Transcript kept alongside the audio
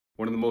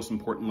One of the most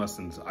important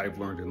lessons I've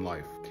learned in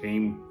life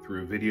came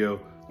through a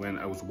video when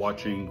I was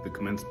watching the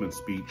commencement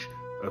speech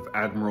of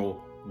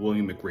Admiral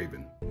William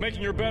McRaven.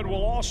 Making your bed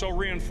will also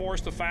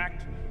reinforce the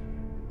fact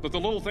that the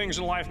little things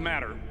in life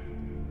matter.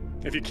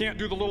 If you can't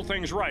do the little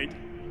things right,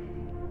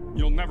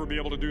 you'll never be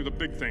able to do the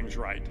big things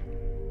right.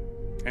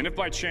 And if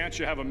by chance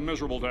you have a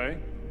miserable day,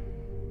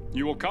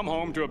 you will come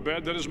home to a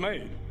bed that is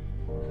made,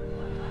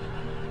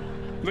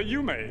 that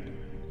you made.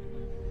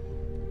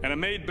 And a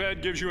made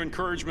bed gives you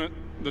encouragement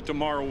that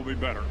tomorrow will be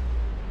better.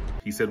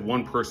 He said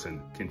one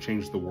person can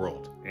change the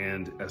world.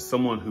 And as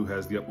someone who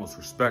has the utmost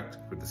respect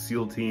for the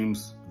SEAL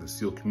teams, the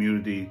SEAL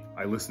community,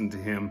 I listen to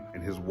him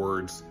and his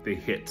words, they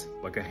hit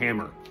like a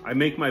hammer. I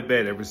make my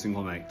bed every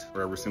single night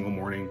or every single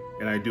morning,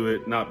 and I do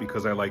it not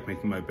because I like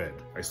making my bed.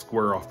 I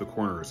square off the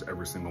corners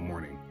every single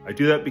morning. I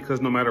do that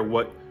because no matter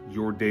what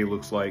your day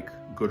looks like,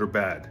 good or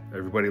bad,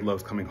 everybody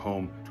loves coming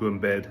home to a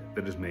bed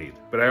that is made.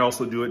 But I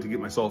also do it to get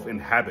myself in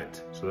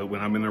habit so that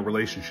when I'm in a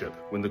relationship,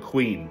 when the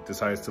queen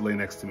decides to lay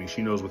next to me,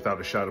 she knows without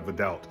a shadow of a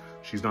doubt,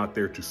 she's not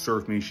there to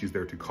serve me, she's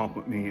there to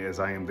compliment me as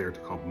I am there to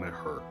compliment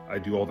her. I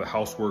do all the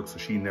housework so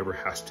she never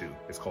has to.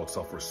 It's called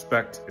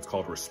self-respect, it's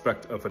called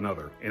respect of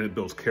another, and it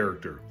builds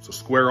character. So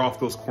square off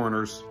those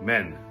corners.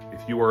 Men,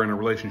 if you are in a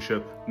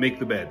relationship, make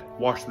the bed,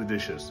 wash the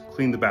dishes,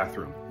 clean the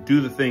bathroom, do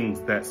the things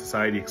that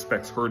society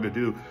expects her to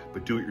do,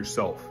 but do it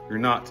yourself. You're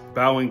not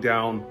bowing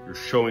down, you're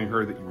showing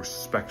her that you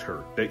respect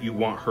her, that you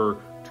want her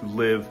to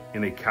live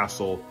in a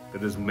castle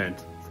that is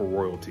meant for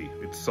royalty.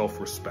 It's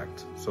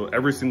self-respect. So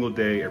every single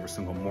day, every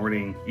single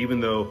morning,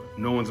 even though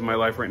no one's in my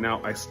life right now,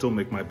 I still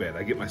make my bed.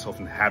 I get myself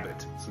in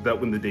habit so that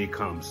when the day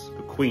comes,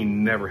 the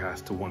queen never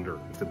has to wonder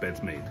if the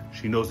bed's made.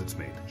 She knows it's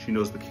made. She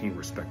knows the king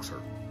respects her.